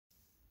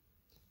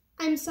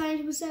I'm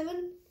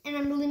Science7, and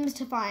I'm really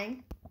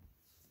mystifying.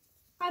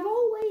 I've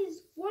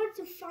always wanted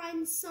to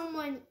find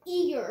someone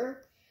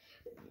eager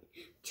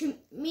to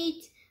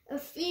meet a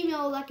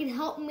female that can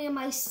help me in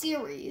my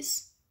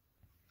series.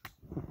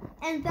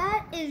 And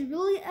that is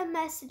really a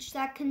message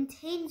that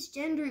contains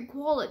gender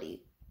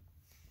equality.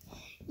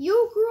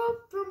 You grew up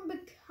from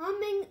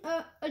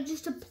becoming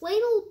just a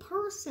plain old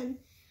person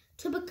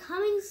to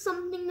becoming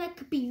something that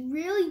could be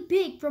really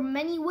big from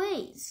many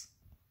ways.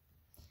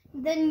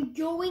 Then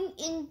going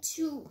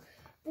into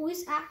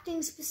voice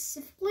acting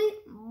specifically,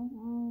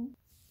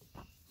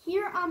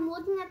 here I'm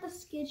looking at the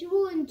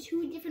schedule in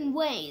two different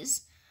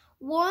ways.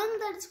 One,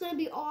 that it's going to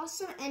be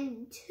awesome,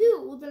 and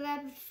two, that I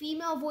have a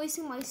female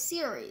voicing my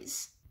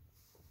series.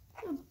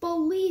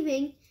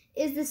 Believing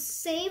is the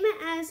same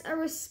as a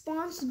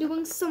response to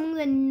doing something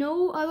that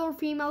no other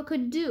female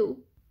could do.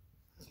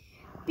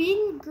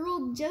 Being a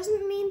girl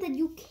doesn't mean that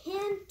you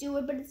can't do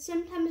it, but it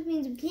sometimes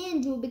means you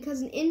can do it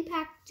because it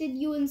impacted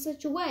you in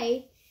such a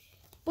way.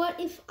 But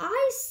if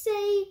I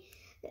say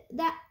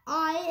that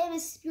I am a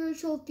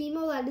spiritual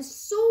female that is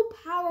so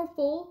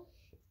powerful,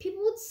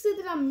 people would say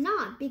that I'm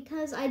not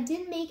because I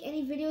didn't make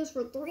any videos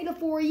for 3 to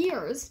 4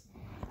 years.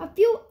 A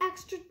few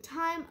extra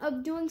time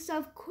of doing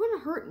stuff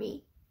couldn't hurt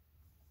me.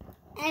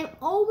 I'm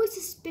always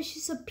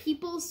suspicious of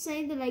people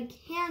saying that I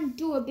can't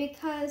do it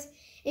because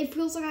it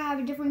feels like I have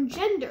a different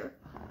gender.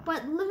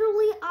 But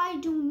literally, I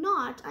do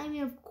not. I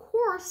mean, of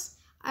course,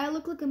 I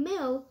look like a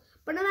male,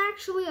 but I'm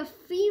actually a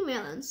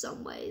female in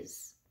some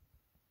ways.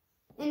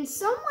 In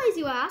some ways,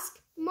 you ask,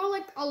 more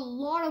like a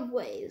lot of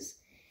ways.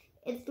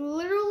 It's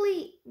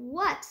literally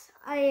what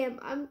I am.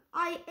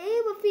 I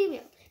am a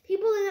female.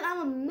 People think that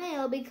I'm a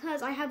male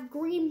because I have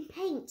green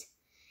paint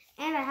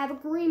and I have a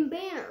green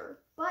banner,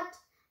 but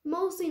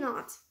mostly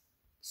not.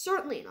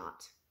 Certainly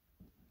not.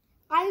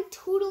 I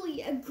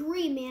totally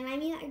agree, man.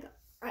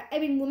 I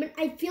mean, woman,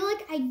 I feel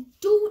like I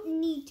don't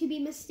need to be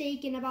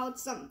mistaken about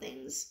some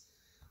things.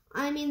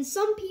 I mean,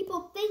 some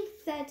people think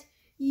that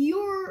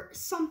you're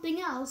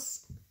something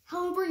else.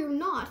 However, you're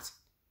not.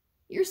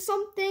 You're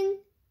something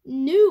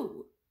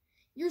new.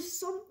 You're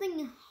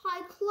something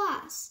high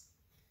class.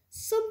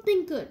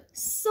 Something good.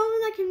 Something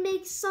that can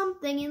make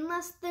something in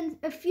less than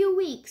a few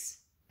weeks.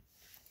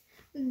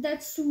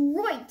 That's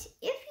right.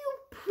 If you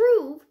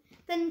prove,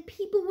 then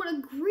people would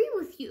agree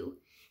with you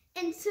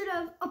instead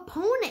of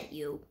opponent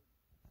you.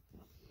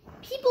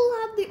 People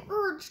have the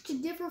urge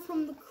to differ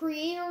from the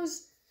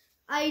creator's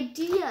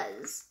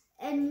ideas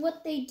and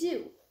what they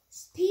do.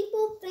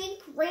 People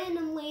think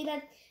randomly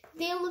that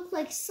they look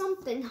like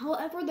something,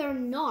 however they're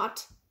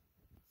not.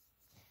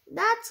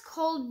 That's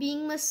called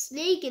being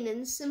mistaken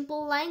in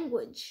simple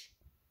language.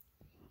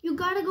 You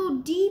gotta go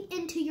deep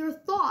into your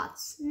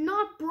thoughts,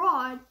 not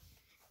broad.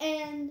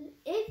 And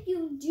if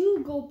you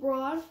do go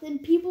broad, then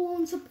people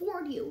won't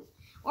support you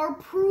or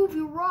prove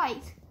you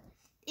right.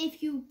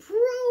 If you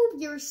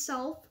prove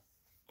yourself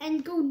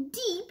and go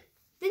deep,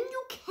 then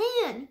you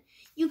can.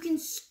 You can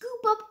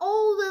scoop up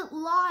all the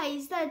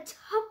lies that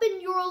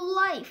toughen your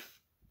life.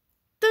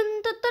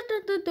 Dun, dun, dun,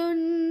 dun, dun,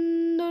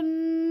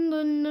 dun,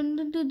 dun,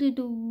 dun, dun, dun,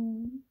 dun.